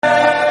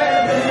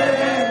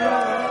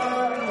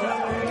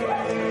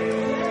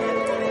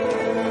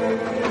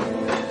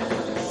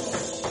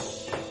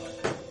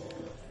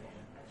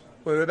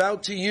We're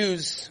about to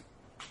use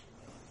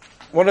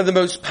one of the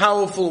most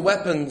powerful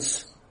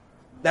weapons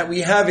that we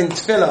have in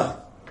Tefillah,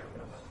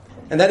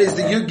 and that is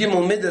the Yud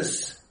Gimel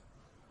Midas.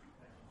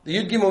 The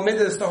Yud Gimel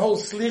Midas, the whole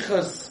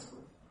Slichus,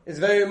 is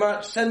very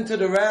much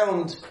centered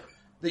around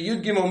the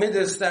Yud Gimel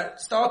Midas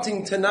that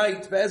starting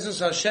tonight, Be'ezus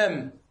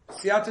Hashem,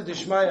 Siyata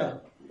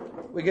Dishmaya,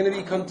 we're going to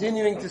be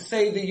continuing to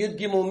say the Yud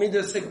Gimel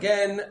Midas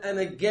again and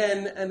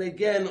again and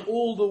again,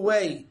 all the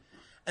way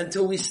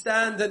until we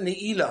stand at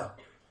Ne'ilah.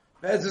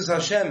 Be'ezus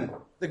Hashem,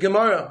 the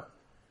Gemara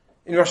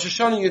in Rosh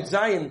Hashanah Yud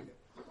Zayin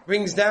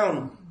brings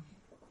down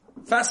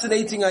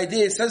fascinating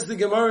idea. It says the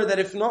Gemara that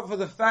if not for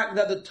the fact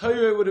that the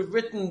Torah would have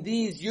written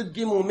these Yud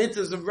Gimel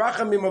Mitzvahs of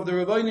Rachamim of the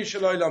Rabbeinu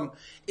Shalom,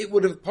 it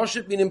would have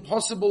been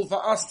impossible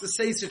for us to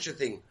say such a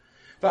thing.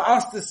 For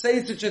us to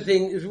say such a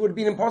thing, it would have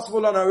been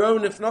impossible on our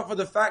own if not for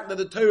the fact that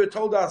the Torah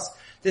told us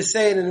to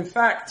say it. And in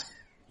fact,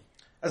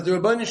 as the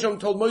Rabbeinu Shalom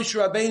told Moshe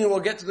Rabbeinu, we'll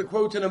get to the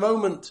quote in a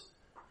moment,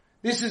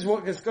 this is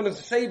what is going to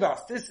save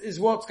us. This is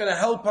what's going to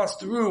help us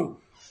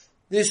through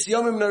this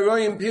Yomim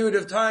Noraim period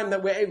of time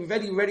that we're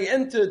already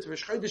entered,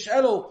 Rosh Chodesh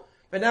Elul,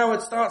 but now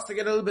it starts to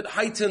get a little bit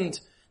heightened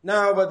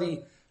now by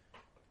the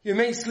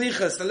Yomei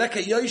Slichas, the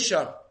Lekei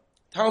Yosha,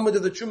 Talmud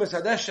of the Trumas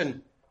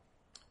Hadeshen.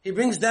 He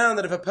brings down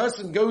that if a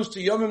person goes to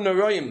Yomim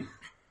Noraim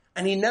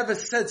and he never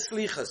said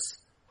Slichas,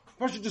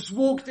 Pasha just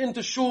walked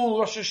into Shul,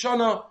 Rosh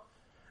Hashanah,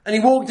 and he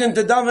walked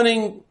into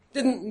davening,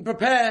 didn't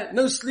prepare,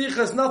 no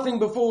Slichas, nothing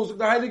before the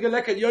Heilige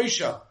Lekei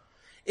Yosha.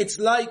 It's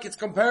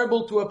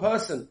comparable to a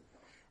person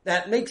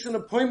that makes an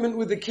appointment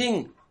with the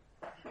king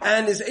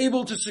and is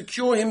able to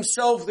secure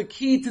himself the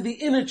key to the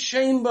inner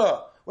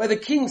chamber where the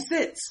king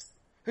sits.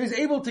 Who's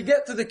able to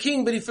get to the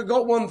king, but he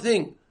forgot one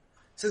thing.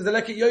 Says the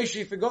Lekei Yosha,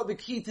 he forgot the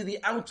key to the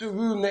outer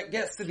room that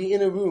gets to the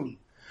inner room.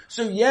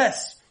 So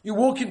yes, you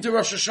walk into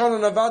Rosh Hashanah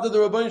and Avada, the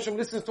Rabbeinu Shalom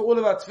listens to all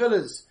of our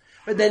tefillahs,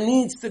 but there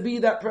needs to be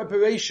that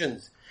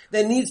preparations.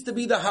 There needs to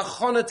be the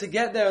hachana to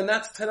get there, and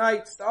that's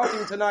tonight,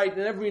 starting tonight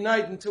and every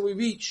night until we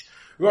reach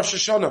Rosh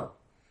Hashanah.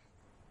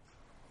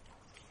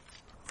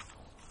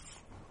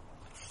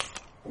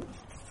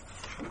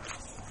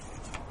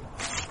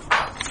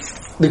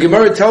 The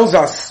Gemara tells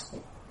us,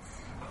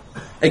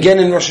 again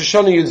in Rosh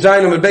Hashanah Yud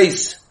Zayin Amud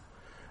Beis,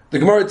 the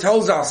Gemara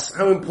tells us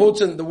how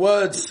important the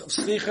words of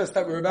Slichas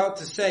that we're about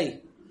to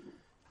say.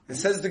 It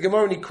says the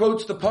Gemara, and he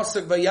quotes the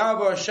pasuk,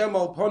 Vayava Hashem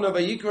al Pona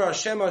Vayikra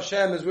Hashem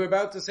Hashem, as we're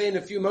about to say in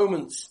a few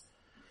moments.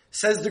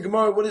 Says the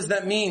Gemara, what does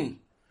that mean?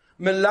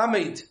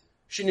 Melamed,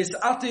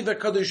 Shinis'ati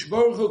v'kadosh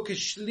Baruch Hu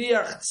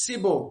kishliach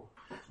tzibor,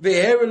 the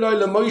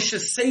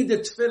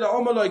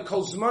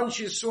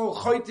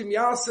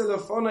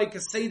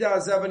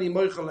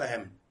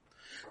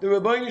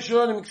Rabbeinu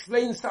Shalom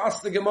explains to us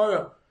the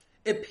Gemara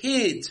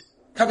appeared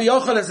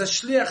Kaviyachal as a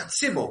shliach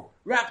tzibor,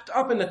 wrapped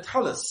up in a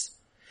talus,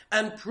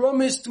 and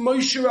promised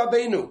Moshe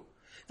Rabbeinu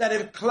that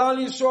if Klal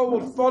Yisrael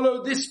would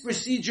follow this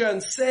procedure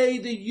and say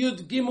the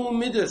Yud Gimel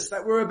Midas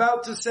that we're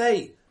about to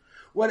say,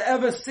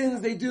 whatever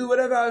sins they do,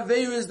 whatever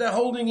aveiros they're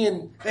holding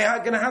in, they are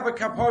going to have a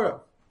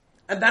kapara.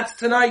 And that's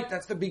tonight,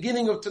 that's the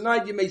beginning of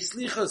tonight, Yemei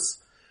Slichas,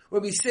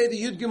 where we say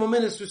the Yud Gimel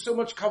Midas with so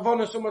much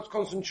kavanah, so much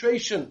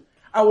concentration.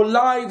 Our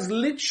lives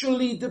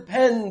literally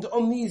depend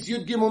on these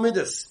Yud Gimel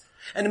Midas.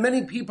 And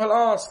many people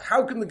ask,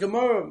 how can the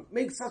Gemara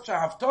make such a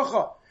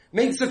haftacha,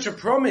 make such a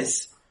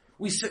promise?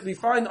 We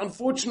find,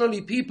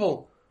 unfortunately,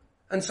 people,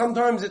 and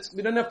sometimes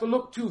we don't have to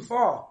look too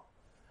far.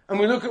 And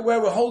we look at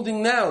where we're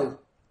holding now,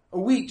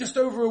 just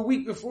over a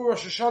week before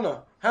Rosh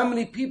Hashanah. How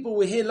many people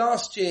were here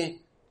last year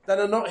that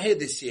are not here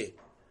this year?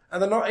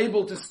 And they're not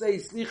able to stay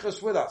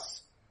slichas with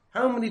us.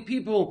 How many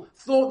people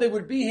thought they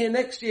would be here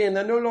next year and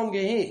they're no longer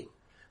here?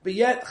 But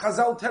yet,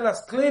 Chazal tell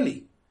us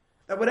clearly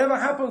that whatever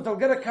happens, they'll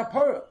get a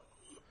kapara.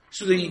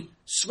 So the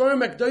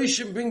Svarim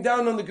Akdoshim bring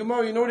down on the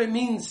Gemara, you know what it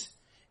means?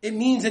 It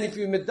means, and if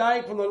you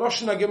medayik from the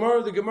Lashon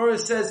HaGemara, the Gemara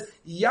says,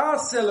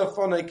 Yaseh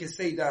lefonai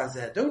kesei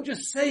da'azeh. Don't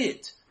just say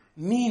it,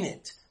 mean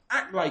it,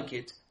 act like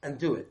it, and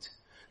do it.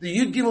 The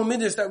Yud Gimel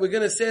Midas that we're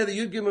going to say, the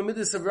Yud Gimel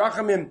Midas of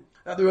Rachamim,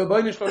 that the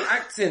Rabbeinu Shalom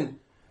acts in,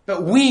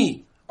 but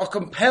we are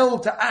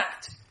compelled to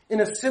act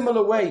in a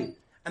similar way.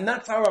 And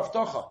that's our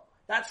haftacha.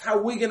 That's how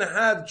we're going to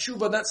have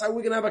tshuva. That's how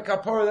we're going to have a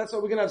kapara. That's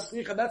how we're going to have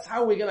slicha. That's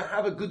how we're going to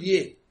have a good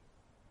year.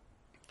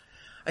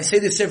 I say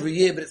this every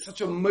year, but it's such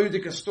a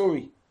modika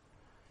story.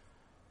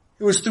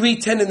 It was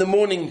 3:10 in the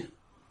morning,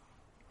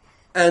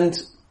 and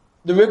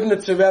the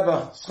Ribnitzer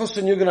Rebbe,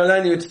 Chosun Yugan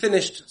Alayni, had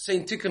finished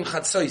saying Tikkun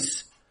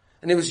Chatzos.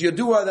 And it was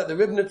Yodua that the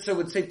Ribnitzer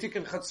would say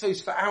Tikkun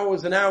Chatzos for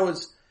hours and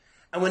hours.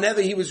 And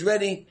whenever he was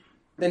ready,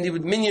 then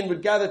minyan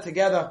would gather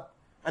together,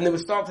 and they would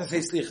start to say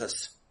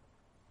Slichas.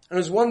 And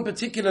it was one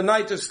particular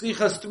night of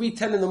Slichas,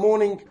 3:10 in the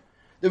morning.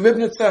 The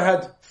Ribnitzer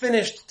had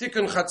finished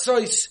Tikkun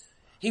Chatzos.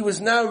 He was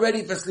now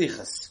ready for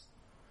Slichas.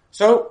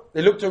 So,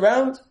 they looked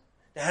around.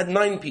 They had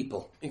 9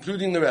 people,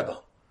 including the Rebbe.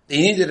 They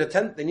needed a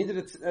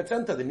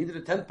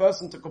 10th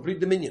person to complete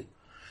the minyan.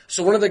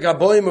 So one of the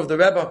Gaboim of the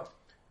Rebbe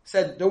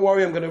said, don't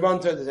worry, I'm going to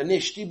run to, there's a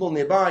nish shtibel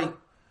nearby.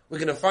 We're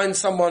going to find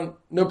someone,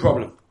 no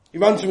problem. He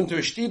runs into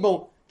a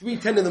shtibel,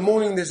 3:10 in the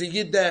morning, there's a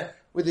yid there,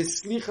 with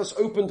his slichas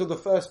open to the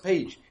first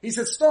page. He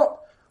said,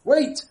 stop,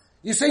 wait,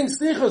 you're saying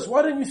slichas,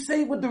 why don't you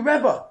say it with the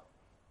Rebbe?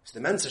 So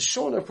the man says,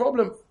 sure, no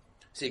problem.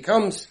 So he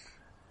comes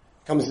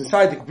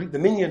inside to complete the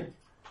minyan.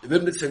 The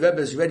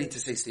Rebbe is ready to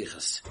say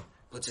slichas.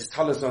 Puts his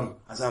talis on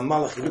as a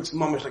malach. He looks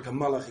mamish like a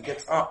malach.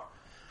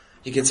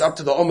 He gets up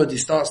to the omid. He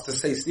starts to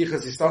say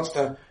slichas. He starts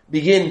to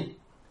begin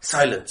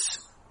silence.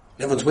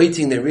 Everyone's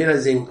waiting. They're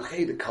realizing,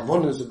 okay, the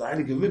kavanas of the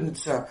Heilige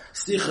Ribnitzer,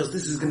 slichas.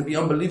 This is going to be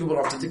unbelievable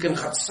after Tikkun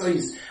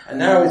Chatzos. And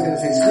now he's going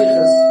to say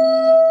slichas.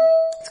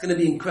 It's going to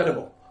be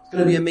incredible. It's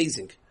going to be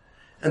amazing.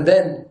 And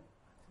then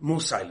more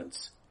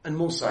silence and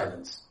more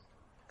silence.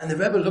 And the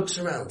Rebbe looks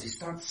around. He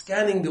starts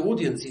scanning the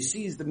audience. He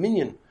sees the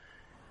minyan,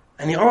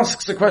 and he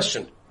asks the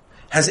question.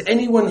 Has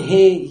anyone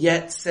here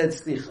yet said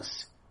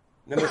slichas?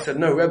 Never said,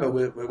 no, Rebbe,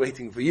 we're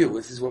waiting for you.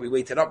 This is what we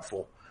waited up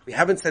for. We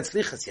haven't said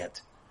slichas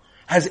yet.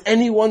 Has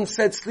anyone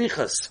said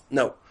slichas?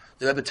 No.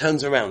 The Rebbe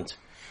turns around.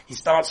 He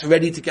starts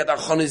ready to get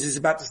achonis. He's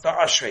about to start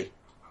ashrei.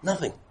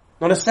 Nothing.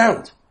 Not a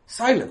sound.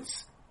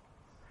 Silence.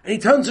 And he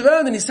turns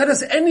around and he said,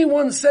 has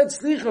anyone said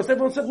slichas?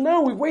 Everyone said,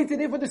 no, we've waited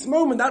here for this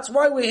moment. That's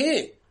why we're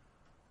here.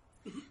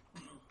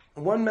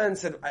 And one man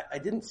said, I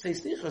didn't say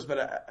slichas, but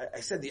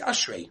I said the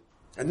ashrei.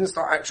 I didn't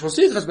start actual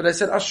slichas, but I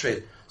said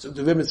ashrei. So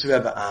the Rebbe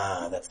said,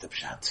 that's the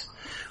pshat.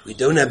 We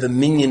don't have a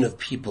minyan of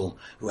people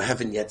who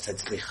haven't yet said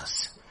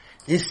slichas.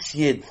 This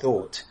Yid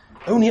thought,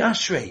 only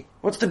ashrei.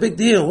 What's the big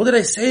deal? What did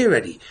I say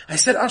already? I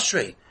said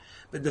ashrei.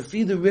 But the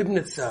Frieder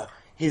Ribnitzer,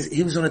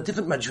 he was on a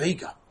different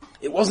madrega.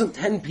 It wasn't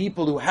 10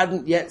 people who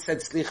hadn't yet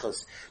said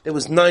slichas. There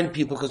was 9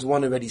 people because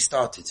one already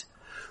started.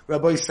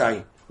 Rabbi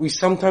Say, we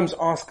sometimes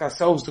ask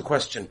ourselves the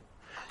question,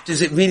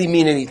 does it really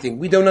mean anything?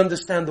 We don't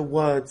understand the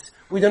words.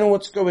 We don't know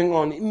what's going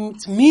on.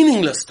 It's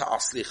meaningless to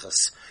ask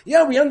slichas.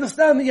 Yeah, we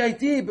understand the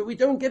idea, but we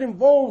don't get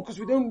involved because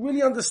we don't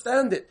really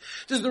understand it.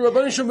 Does the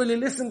Rabban Shem really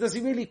listen? Does he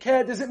really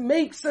care? Does it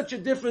make such a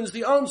difference?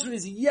 The answer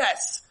is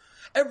yes.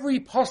 Every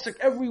posuk,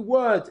 every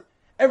word,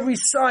 every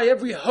sigh,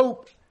 every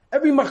hope,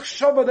 every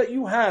machshava that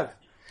you have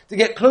to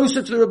get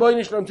closer to the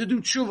Rabban Shem, to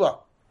do tshuva,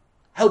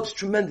 helps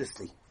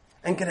tremendously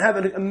and can have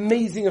an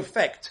amazing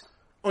effect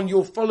on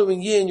your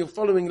following year and your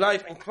following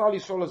life and Klal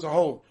Yisrael as a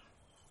whole.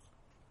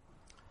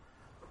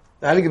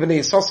 The Heilige Bnei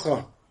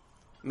Yissaschar,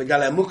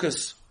 Megale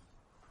Amukas,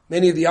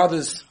 many of the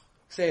others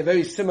say a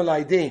very similar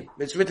idea.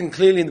 It's written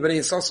clearly in the Bnei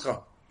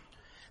Yissaschar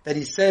that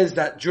he says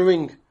that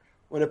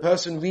when a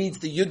person reads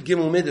the Yud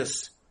Gimel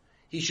Midas,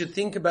 he should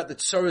think about the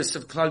tzoros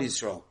of Klal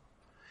Yisrael.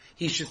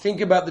 He should think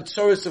about the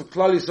tzoros of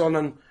Klal Yisrael,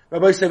 and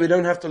Rabbi said we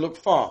don't have to look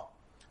far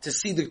to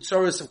see the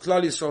tzoros of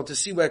Klal Yisrael, to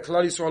see where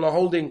Klal Yisrael are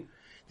holding,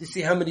 to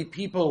see how many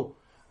people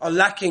are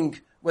lacking,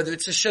 whether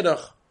it's a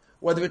shidduch,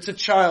 whether it's a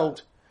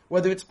child,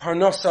 whether it's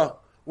parnasa,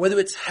 whether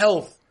it's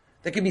health.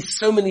 There can be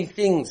so many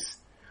things.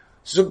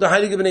 So the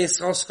Heilige Bnei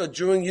Yissaschar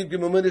during Yud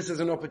Gimel Midas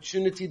is an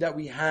opportunity that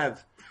we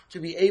have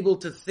to be able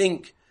to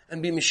think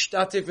and be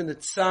mishtatif in the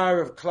tsar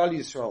of Klal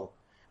Yisrael.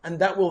 And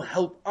that will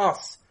help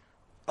us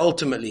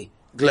ultimately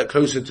get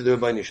closer to the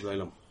Rebbeinu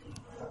Shalom.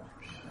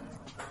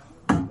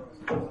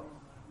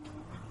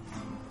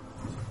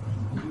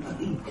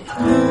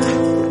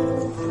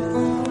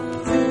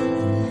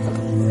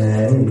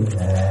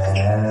 Hey.